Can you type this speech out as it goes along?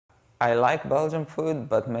I like Belgian food,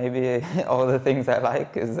 but maybe all the things I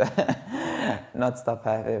like is not stop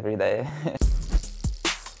have every day.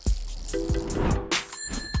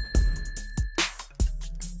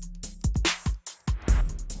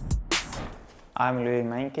 I'm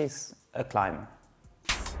Meintjes, a climber.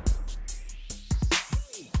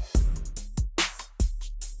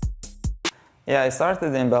 Yeah, I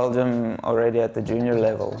started in Belgium already at the junior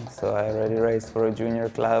level, so I already raced for a junior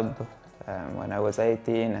club when I was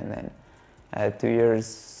 18, and then I had 2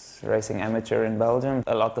 years racing amateur in Belgium.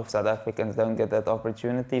 A lot of South Africans don't get that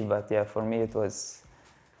opportunity, but yeah, for me it was,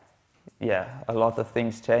 a lot of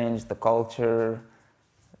things changed, the culture,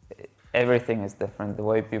 everything is different. The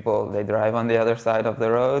way people, they drive on the other side of the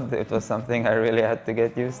road, it was something I really had to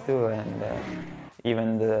get used to, and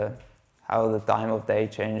even how the time of day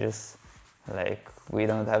changes. Like, we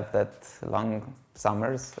don't have that long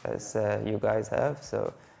summers as you guys have,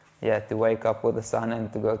 so yeah, to wake up with the sun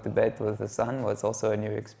and to go to bed with the sun was also a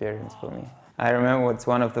new experience for me. I remember it's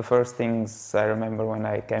one of the first things I remember when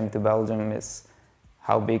I came to Belgium is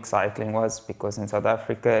how big cycling was, because in South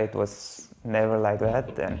Africa it was never like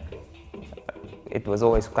that, and it was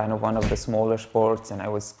always kind of one of the smaller sports, and I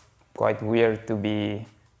was quite weird to be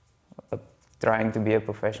trying to be a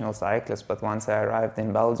professional cyclist. But once I arrived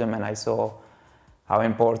in Belgium and I saw how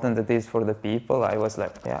important it is for the people, I was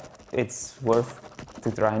like, yeah, it's worth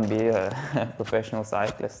to try and be a professional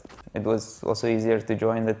cyclist. It was also easier to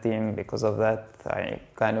join the team because of that. I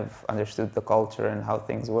kind of understood the culture and how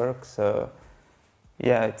things work. So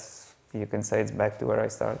yeah, you can say it's back to where I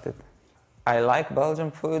started. I like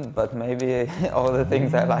Belgian food, but maybe all the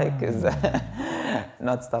things I like is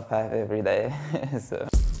not stop have every day. So.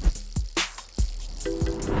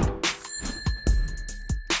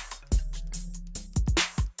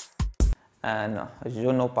 No,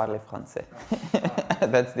 je ne parle français.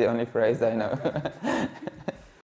 That's the only phrase I know.